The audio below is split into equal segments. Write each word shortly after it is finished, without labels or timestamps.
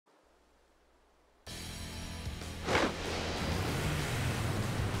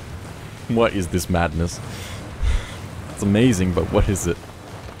What is this madness? It's amazing, but what is it?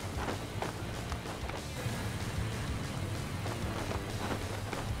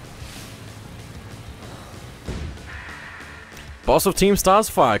 Boss of Team Star's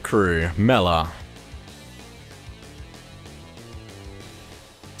fire crew, Mela.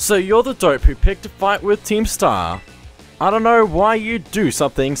 So you're the dope who picked a fight with Team Star. I don't know why you do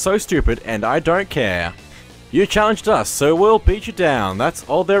something so stupid, and I don't care. You challenged us, so we'll beat you down. That's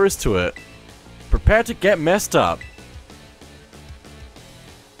all there is to it. Prepare to get messed up.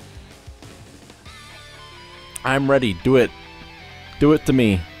 I'm ready. Do it. Do it to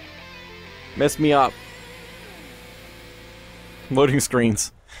me. Mess me up. Loading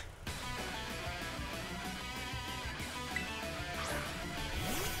screens.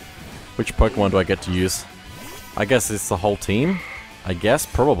 Which Pokemon do I get to use? I guess it's the whole team? I guess,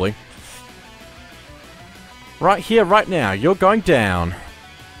 probably. Right here, right now, you're going down.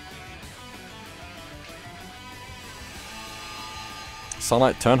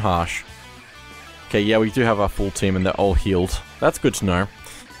 Sunlight, turn harsh. Okay, yeah, we do have our full team and they're all healed. That's good to know.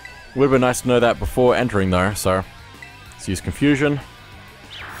 Would have been nice to know that before entering though, so... Let's use Confusion.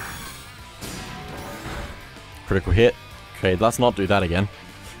 Critical hit. Okay, let's not do that again.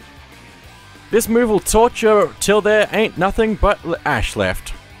 This move will torture till there ain't nothing but ash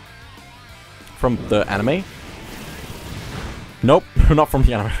left. From the anime? Nope, not from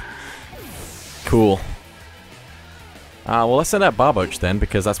the anime. Cool. Well, let's send out Barboach then,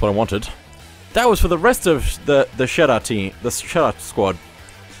 because that's what I wanted. That was for the rest of the Shedder team, the Shedder squad.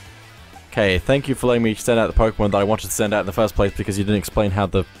 Okay, thank you for letting me send out the Pokemon that I wanted to send out in the first place, because you didn't explain how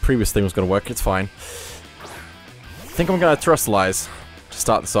the previous thing was going to work. It's fine. I think I'm going to Terrestrialize to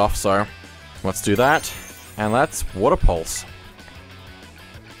start this off, so... Let's do that, and let's Water Pulse.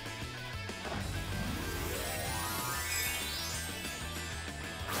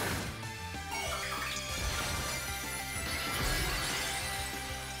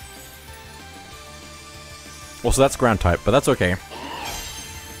 Also, that's Ground type, but that's okay.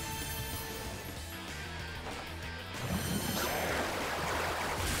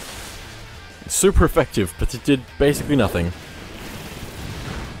 Super effective, but it did basically nothing.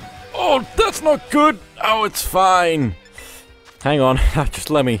 Oh, that's not good! Oh, it's fine! Hang on, just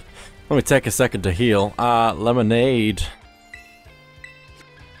let me take a second to heal. Lemonade.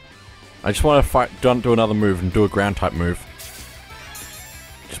 I just want to don't do another move and do a ground type move.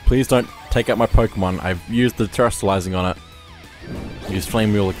 Just please don't take out my Pokemon. I've used the Terrestrializing on it. Use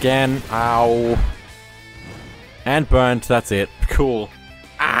Flame Wheel again. Ow. And burnt, that's it. Cool.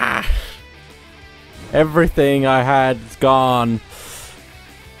 Ah! Everything I had is gone.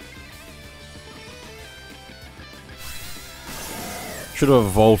 Should have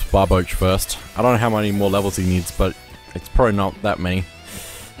evolved Barboach first. I don't know how many more levels he needs, but it's probably not that many.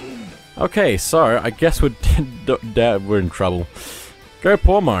 Okay, so I guess we're in trouble. Go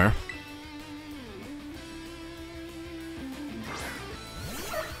Pormo.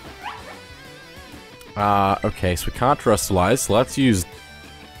 Okay, so we can't Terrestrialize, so let's use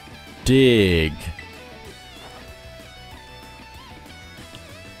Dig.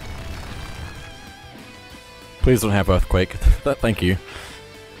 Please don't have Earthquake. Thank you.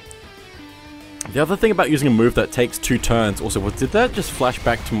 The other thing about using a move that takes 2 turns also was, did that just flash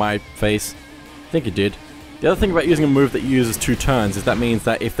back to my face? I think it did. The other thing about using a move that uses 2 turns is that means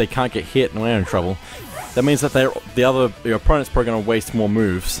that if they can't get hit and we're in trouble, that means that your opponent's probably going to waste more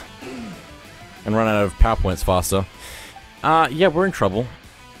moves and run out of power points faster. Yeah, we're in trouble.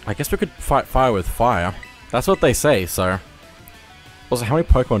 I guess we could fight fire with fire. That's what they say, so... Also, how many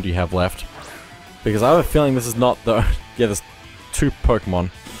Pokemon do you have left? Because I have a feeling this is not the... Yeah, there's 2 Pokemon.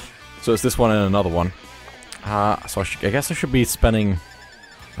 So it's this one and another one. So I guess I should be spending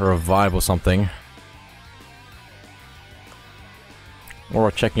a Revive or something. Or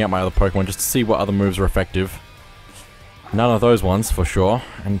checking out my other Pokemon just to see what other moves are effective. None of those ones, for sure.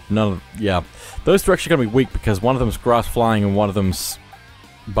 And none of... Yeah. Those 2 are actually going to be weak because one of them's Grass Flying and one of them's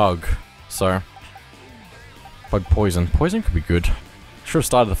Bug. So... Bug Poison. Poison could be good. Should have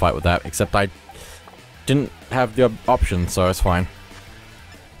started the fight with that, except I didn't have the option, so it's fine.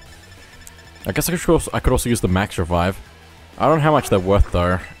 I guess I could also use the Max Revive. I don't know how much they're worth,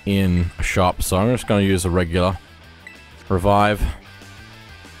 though, in a shop, so I'm just going to use a regular Revive.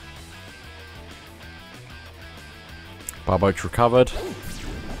 Barboach recovered.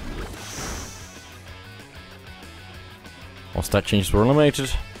 All stat changes were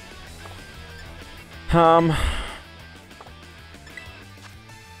eliminated. I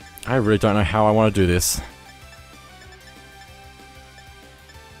really don't know how I want to do this.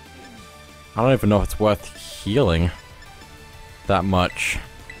 I don't even know if it's worth healing that much.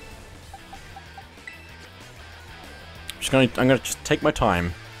 I'm gonna just take my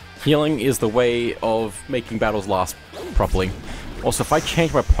time. Healing is the way of making battles last properly. Also, if I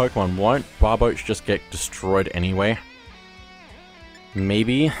change my Pokemon, won't Barboach just get destroyed anyway?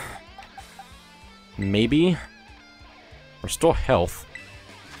 Maybe? Maybe? Restore health?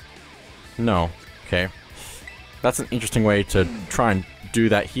 No. Okay. That's an interesting way to try and do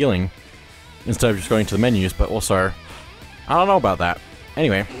that healing instead of just going to the menus, but also, I don't know about that.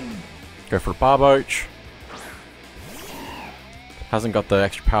 Anyway, go for Barboach. Hasn't got the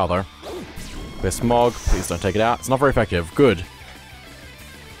extra power though. Smog, please don't take it out. It's not very effective. Good.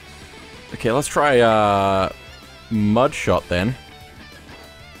 Okay, let's try Mud Shot then.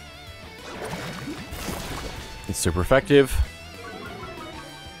 It's super effective.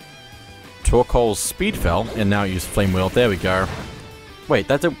 Torkoal's speed fell, and now use Flame Wheel. There we go. Wait,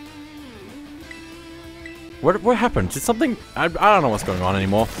 that's a... What happened? Did something... I don't know what's going on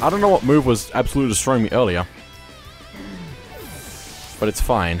anymore. I don't know what move was absolutely destroying me earlier. But it's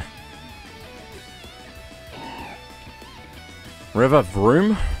fine. River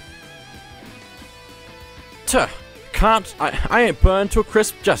Vroom? Tuh! Can't... I ain't burned to a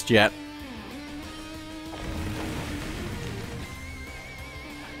crisp just yet.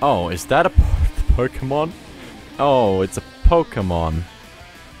 Oh, is that a Pokemon? Oh, it's a Pokemon.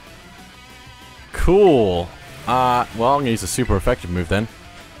 Cool. Well, I'm gonna use a super effective move then.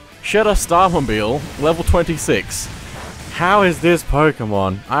 Shedder Starmobile, level 26. How is this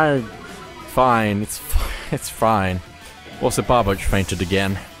Pokemon? Fine. It's fine. Also, Barboach fainted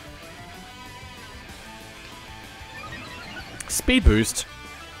again. Speed boost?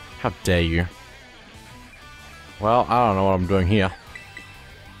 How dare you? Well, I don't know what I'm doing here.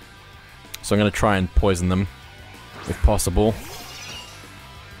 So I'm going to try and poison them, if possible.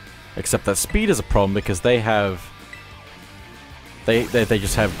 Except that speed is a problem because they have... They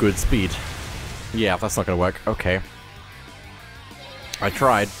just have good speed. Yeah, that's not going to work. Okay. I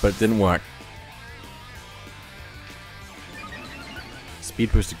tried, but it didn't work.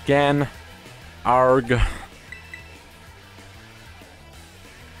 Speed boost again. Arg.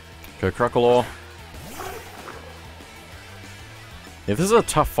 Go Crocolaw. Yeah, this is a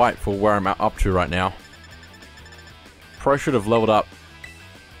tough fight for where I'm up to right now. Probably should have leveled up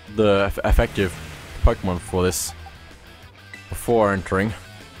the effective Pokemon for this before entering.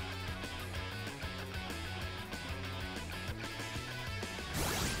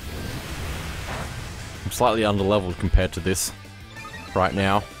 I'm slightly underleveled compared to this right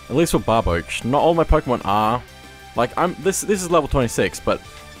now. At least for Barboach. Not all my Pokemon are. Like, this is level 26, but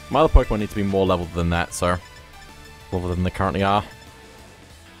my other Pokemon need to be more leveled than that, so... Level than they currently are.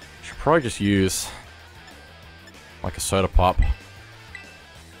 Should probably just use... like a Soda Pop.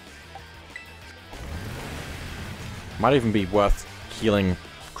 Might even be worth healing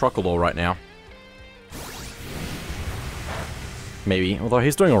Crocodile right now. Maybe, although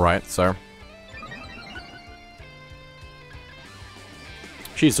he's doing alright, so...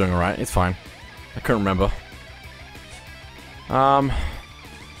 She's doing alright, it's fine. I couldn't remember. I'll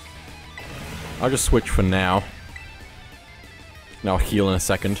just switch for now. And I'll heal in a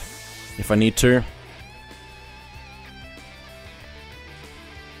second, if I need to.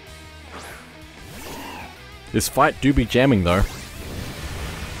 This fight do be jamming though.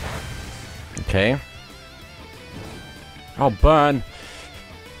 Okay. Oh, burn!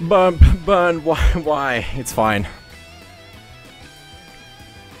 Burn, burn, why? It's fine.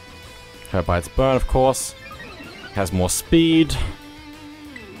 Her bites burn, of course. Has more speed.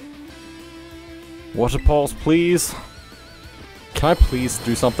 Water Pulse, please. Can I please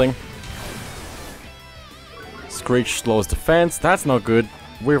do something? Screech slows defense. That's not good.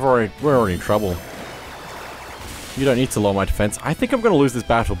 We're already in trouble. You don't need to lower my defense. I think I'm gonna lose this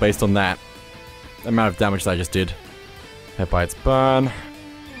battle based on that amount of damage that I just did. Her bites burn.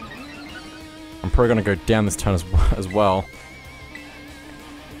 I'm probably gonna go down this turn as well.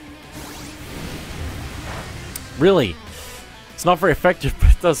 Really? It's not very effective, but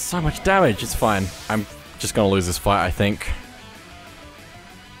it does so much damage. It's fine. I'm just gonna lose this fight, I think.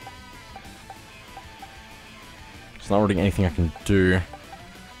 There's not really anything I can do.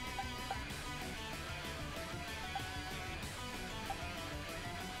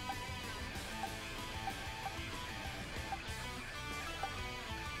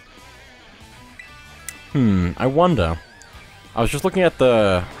 I wonder. I was just looking at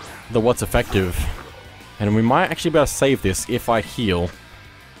the what's effective. And we might actually be able to save this if I heal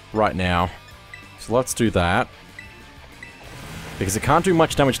right now. So let's do that. Because it can't do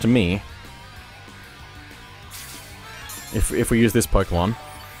much damage to me. If we use this Pokemon.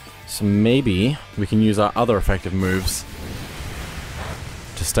 So maybe we can use our other effective moves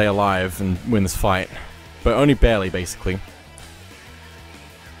to stay alive and win this fight. but only barely, basically.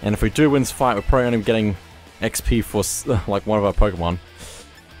 And if we do win this fight, we're probably only getting XP for like one of our Pokemon,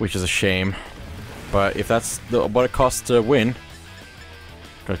 which is a shame. But if that's what it costs to win, I'm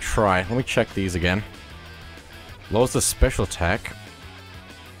gonna try. Let me check these again. Lowers the special attack.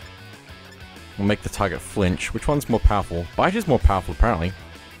 Will make the target flinch. Which one's more powerful? Bite is more powerful, apparently.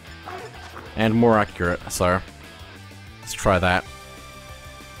 And more accurate, so let's try that.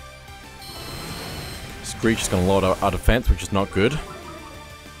 Screech is going to lower our defense, which is not good.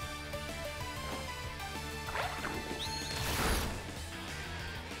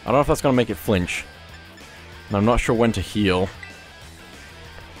 I don't know if that's going to make it flinch. And I'm not sure when to heal.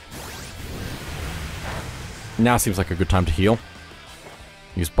 Now seems like a good time to heal.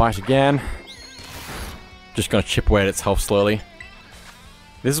 Use Bite again. Just going to chip away at its health slowly.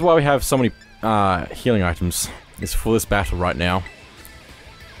 This is why we have so many healing items. It's for this battle right now.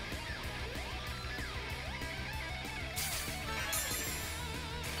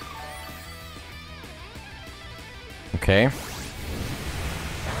 Okay.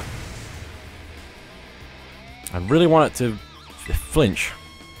 I really want it to flinch.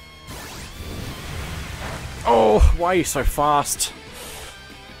 Oh, why are you so fast?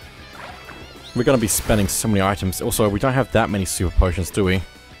 We're going to be spending so many items. Also, we don't have that many super potions, do we?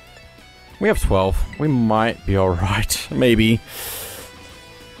 We have 12. We might be alright. Maybe.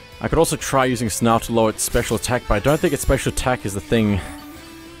 I could also try using Snarl to lower its special attack, but I don't think its special attack is the thing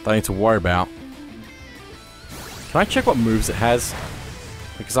that I need to worry about. Can I check what moves it has?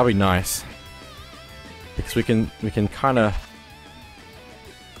 Because that'd be nice. Because we can kind of...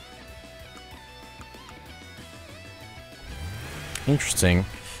 Interesting.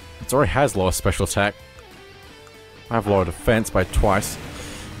 It already has lower special attack. I have lower defense by twice.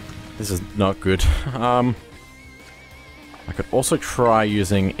 This is not good. I could also try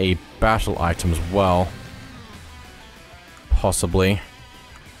using a battle item as well. Possibly.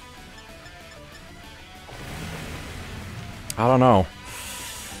 I don't know.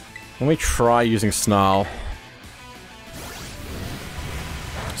 Let me try using Snarl.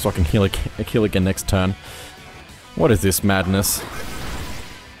 So I can heal again next turn. What is this madness?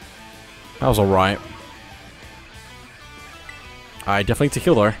 That was alright. I definitely need to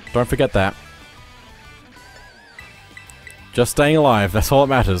heal though. Don't forget that. Just staying alive, that's all that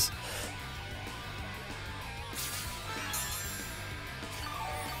matters.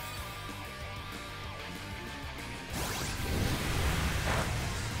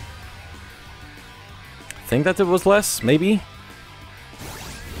 I think that it was less, maybe?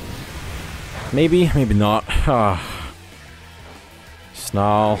 Maybe, maybe not.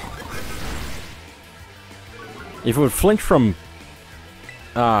 Snarl. If it would flinch from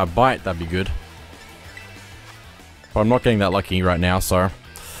Bite, that'd be good. But I'm not getting that lucky right now, so...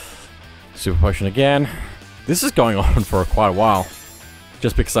 Super Potion again. This is going on for quite a while.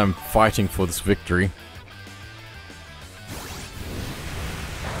 Just because I'm fighting for this victory.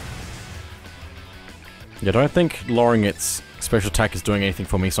 Yeah, I don't think lowering its special attack is doing anything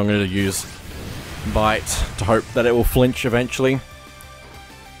for me, so I'm going to use Bite to hope that it will flinch eventually.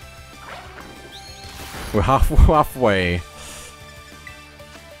 We're halfway.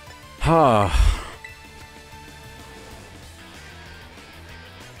 I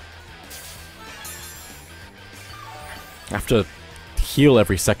have to heal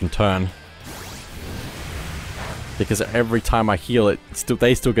every second turn. Because every time I heal it,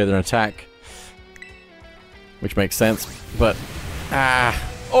 they still get an attack. Which makes sense, but...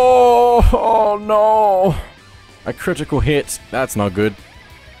 Oh no! A critical hit. That's not good.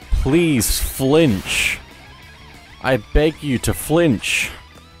 Please flinch. I beg you to flinch.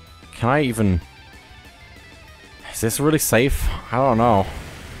 Can I even... Is this really safe? I don't know.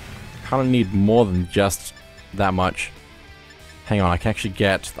 Kinda need more than just that much. Hang on, I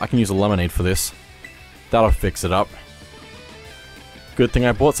can use a lemonade for this. That'll fix it up. Good thing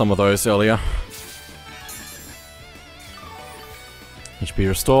I bought some of those earlier. HP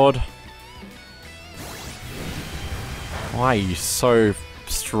restored. Why are you so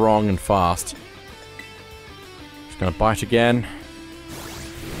strong and fast? Just gonna Bite again.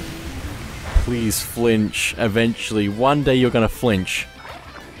 Please flinch. Eventually. One day you're gonna flinch.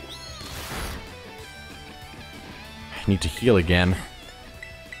 I need to heal again.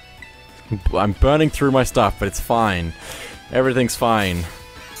 I'm burning through my stuff, but it's fine. Everything's fine.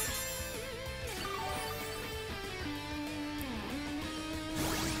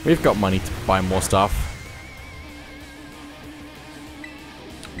 We've got money to buy more stuff.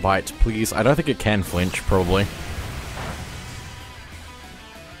 Bite, please. I don't think it can flinch, probably.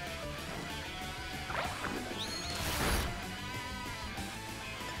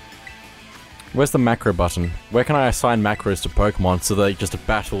 Where's the macro button? Where can I assign macros to Pokemon so they just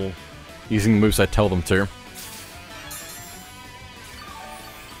battle using moves I tell them to?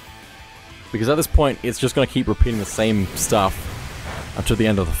 Because at this point, it's just going to keep repeating the same stuff until the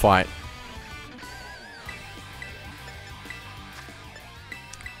end of the fight.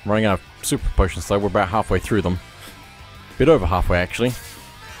 Running out of super potions though, we're about halfway through them. Bit over halfway actually.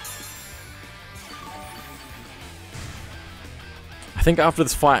 I think after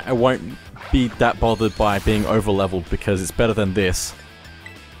this fight I won't be that bothered by being over leveled because it's better than this.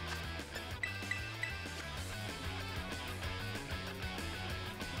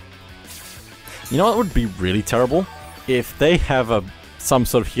 You know what would be really terrible? If they have some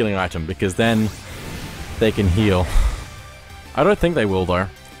sort of healing item, because then they can heal. I don't think they will though.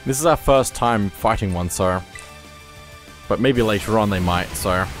 This is our first time fighting one, so... But maybe later on they might,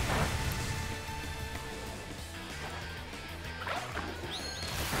 so...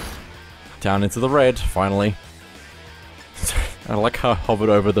 Down into the red, finally. I like how I hovered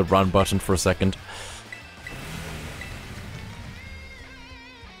over the run button for a second.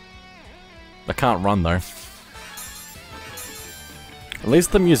 I can't run though. At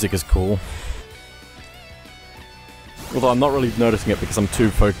least the music is cool. Although I'm not really noticing it because I'm too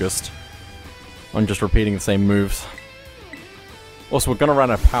focused on just repeating the same moves. Also, we're gonna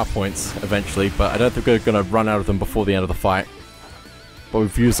run out of power points eventually, but I don't think we're gonna run out of them before the end of the fight. But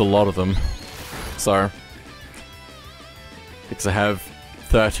we've used a lot of them, so... Because I have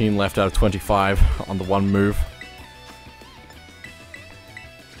 13 left out of 25 on the one move.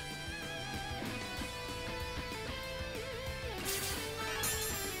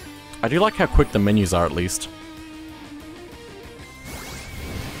 I do like how quick the menus are, at least.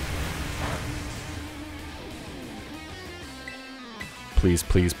 Please,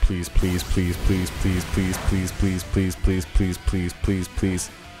 please, please, please, please, please, please, please, please, please, please, please, please, please, please, please,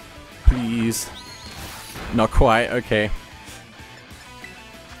 please. Not quite, okay.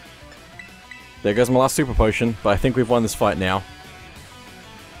 There goes my last super potion, but I think we've won this fight now.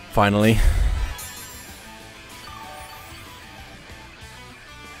 Finally.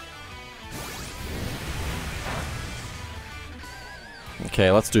 Okay,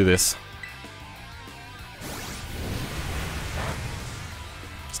 let's do this.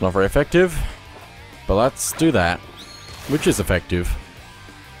 It's not very effective, but let's do that, which is effective.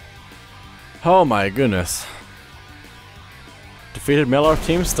 Oh my goodness. Defeated Mellow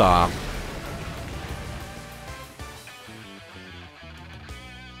Team Star.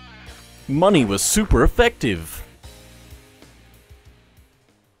 Money was super effective.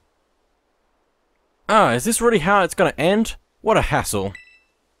 Ah, is this really how it's gonna end? What a hassle.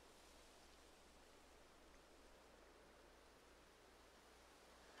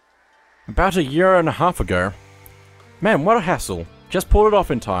 About a year and a half ago. Man, what a hassle. Just pulled it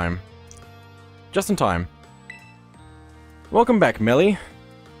off in time. Just in time. Welcome back, Melly.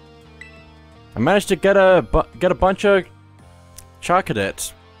 I managed to get a bunch of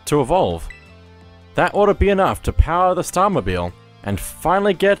Charcadet to evolve. That ought to be enough to power the Starmobile and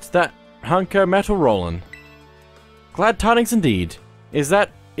finally get that hunk of metal rolling. Glad tidings indeed. Is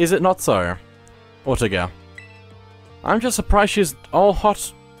it not so? Ortega. I'm just surprised she's all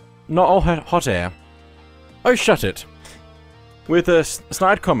hot, not all hot air. Oh, shut it. With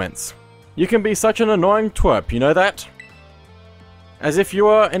snide comments. You can be such an annoying twerp, you know that? As if you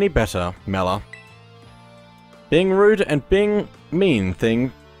were any better, Mela. Being rude and being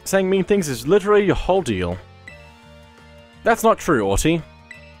saying mean things is literally your whole deal. That's not true, Orty.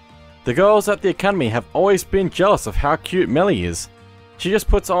 The girls at the academy have always been jealous of how cute Melly is. She just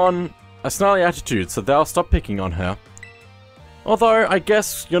puts on a snarly attitude so they'll stop picking on her. Although, I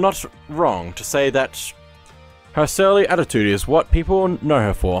guess you're not wrong to say that her surly attitude is what people know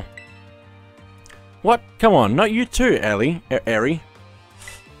her for. What? Come on, not you too, Eri.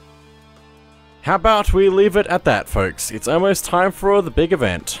 How about we leave it at that, folks? It's almost time for the big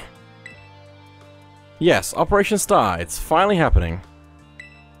event. Yes, Operation Star, it's finally happening.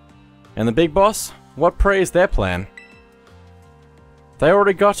 And the big boss? What pray is their plan? They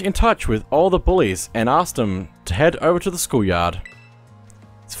already got in touch with all the bullies and asked them to head over to the schoolyard.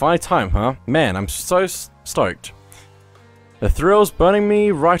 It's finally time, huh? Man, I'm so stoked. The thrill's burning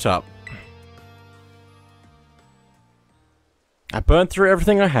me right up. I burned through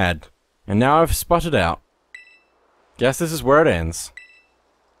everything I had, and now I've sputtered out. Guess this is where it ends.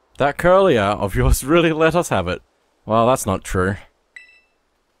 That curlier of yours really let us have it. Well, that's not true.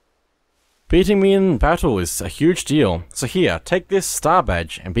 Beating me in battle is a huge deal, so here, take this star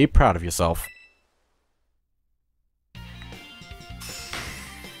badge and be proud of yourself.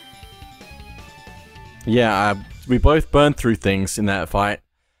 Yeah, we both burned through things in that fight.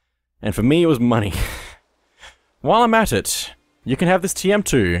 And for me, it was money. While I'm at it, you can have this TM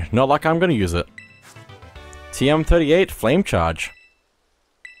too, not like I'm gonna use it. TM38 Flame Charge.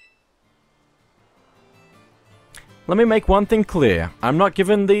 Let me make one thing clear. I'm not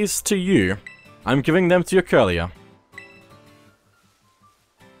giving these to you. I'm giving them to your Curlier.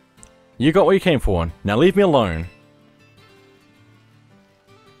 You got what you came for. Now leave me alone.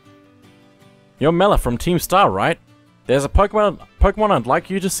 You're Mela from Team Star, right? There's a Pokemon I'd like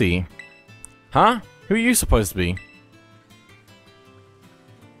you to see. Huh? Who are you supposed to be?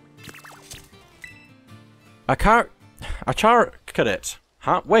 A Char Cadet.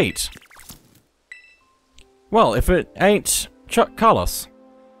 Huh? Wait. Well, if it ain't Carlos.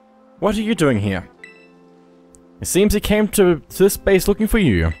 What are you doing here? It seems he came to this base looking for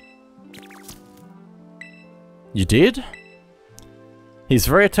you. You did? He's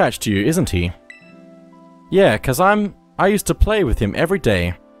very attached to you, isn't he? Yeah, 'cause I used to play with him every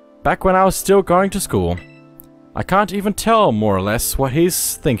day, back when I was still going to school. I can't even tell, more or less, what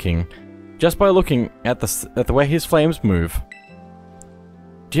he's thinking, just by looking at the way his flames move.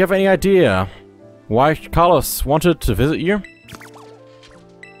 Do you have any idea why Carlos wanted to visit you?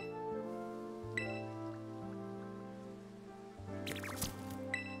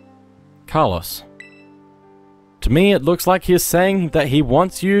 Carlos. To me, it looks like he is saying that he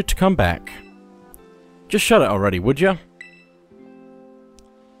wants you to come back. Just shut it already, would you?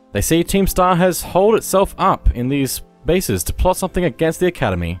 They say Team Star has holed itself up in these bases to plot something against the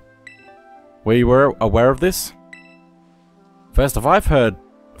Academy. Were you aware of this? First I've heard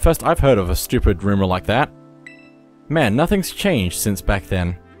of a stupid rumor like that. Man, nothing's changed since back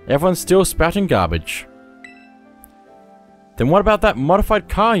then. Everyone's still spouting garbage. Then what about that modified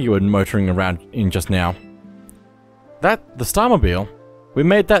car you were motoring around in just now? The Starmobile? We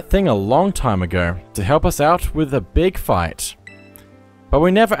made that thing a long time ago to help us out with a big fight. But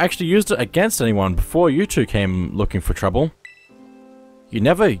we never actually used it against anyone before you two came looking for trouble. You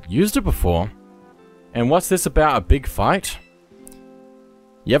never used it before? And what's this about a big fight?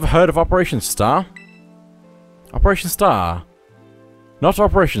 You ever heard of Operation Star? Operation Star? Not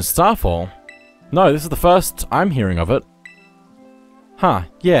Operation Starfall? No, this is the first I'm hearing of it. Huh,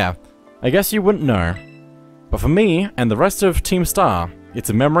 yeah. I guess you wouldn't know. But for me, and the rest of Team Star, it's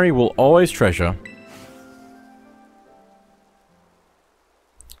a memory we'll always treasure.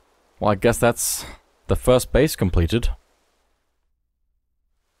 Well, I guess that's the first base completed.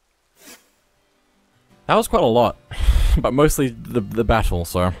 That was quite a lot, but mostly the battle,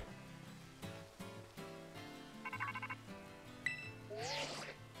 so...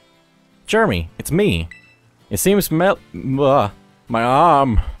 Jeremy, it's me. It seems my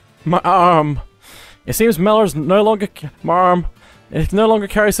arm. It seems Meller's no longer it no longer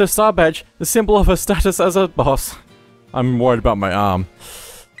carries her star badge, the symbol of her status as a boss. I'm worried about my arm.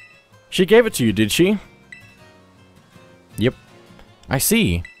 She gave it to you, did she? Yep. I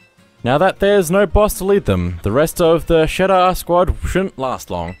see. Now that there's no boss to lead them, the rest of the Shedar squad shouldn't last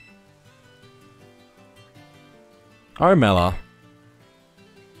long. Oh, Mela.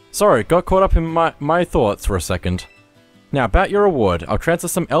 Sorry, got caught up in my thoughts for a second. Now, about your reward, I'll transfer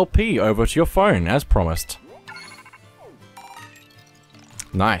some LP over to your phone, as promised.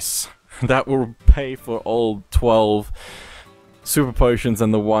 Nice. That will pay for all 12 super potions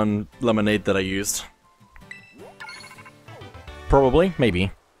and the 1 lemonade that I used. Probably,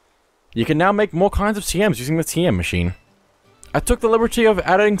 maybe. You can now make more kinds of TMs using the TM machine. I took the liberty of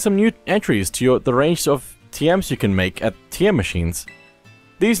adding some new entries to the range of TMs you can make at TM machines.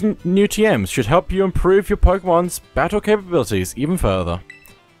 These new TMs should help you improve your Pokemon's battle capabilities even further.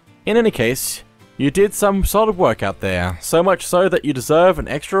 In any case, you did some solid work out there, so much so that you deserve an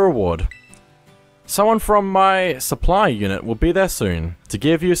extra reward. Someone from my supply unit will be there soon to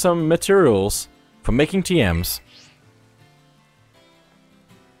give you some materials for making TMs.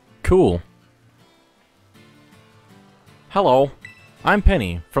 Cool. Hello, I'm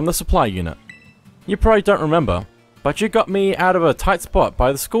Penny from the supply unit. You probably don't remember, but you got me out of a tight spot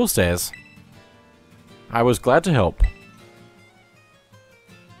by the school stairs. I was glad to help.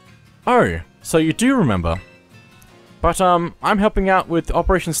 Oh, so you do remember. But I'm helping out with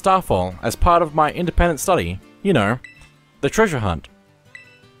Operation Starfall as part of my independent study. You know, the treasure hunt.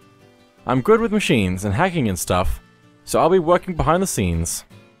 I'm good with machines and hacking and stuff, so I'll be working behind the scenes.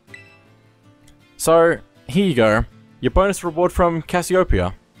 So, here you go. Your bonus reward from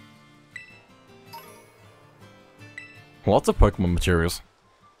Cassiopeia. Lots of Pokemon materials.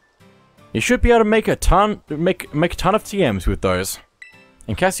 You should be able to make a ton of TMs with those.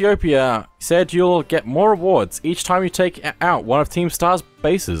 And Cassiopeia said you'll get more rewards each time you take out one of Team Star's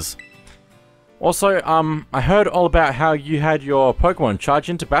bases. Also, I heard all about how you had your Pokemon charge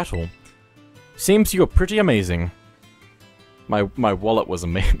into battle. Seems you're pretty amazing. My wallet was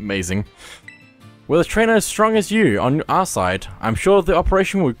amazing. With a trainer as strong as you on our side, I'm sure the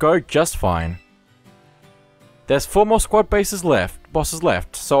operation would go just fine. There's 4 more squad bosses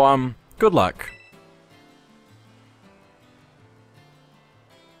left, so good luck.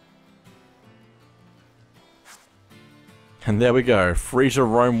 And there we go, free to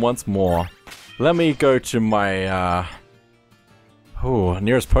roam once more. Let me go to my,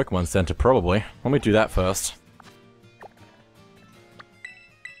 nearest Pokemon Center, probably. Let me do that first.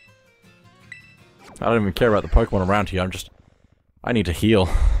 I don't even care about the Pokemon around here, I need to heal.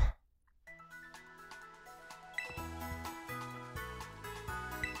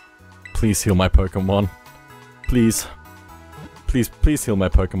 Please heal my Pokemon. Please. Please heal my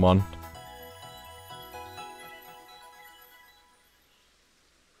Pokemon.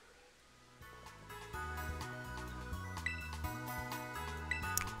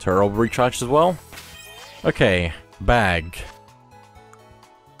 Turtle recharged as well. Okay, bag.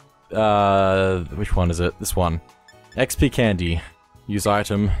 Which one is it? This one. XP candy. Use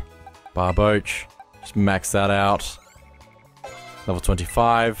item. Barboach. Just max that out. Level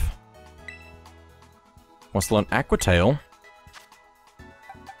 25. Wants to learn Aqua Tail.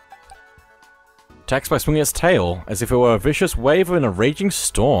 Attacks by swinging its tail, as if it were a vicious wave in a raging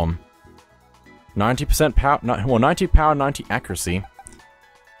storm. 90% power, 90 power, 90 accuracy.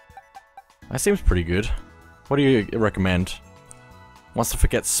 That seems pretty good. What do you recommend? Wants to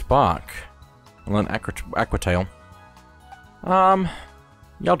forget Spark. And learn Aqua Tail. Yeah,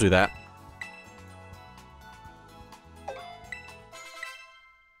 I'll do that.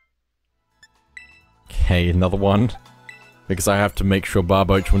 Okay, another one. Because I have to make sure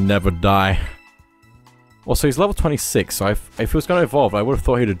Barboach will never die. Also, he's level 26, so if he was going to evolve, I would have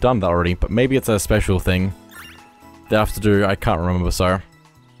thought he'd have done that already, but maybe it's a special thing they have to do, I can't remember, so.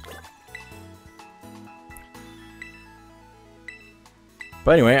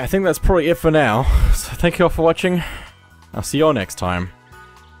 But anyway, I think that's probably it for now. So thank you all for watching. I'll see you all next time.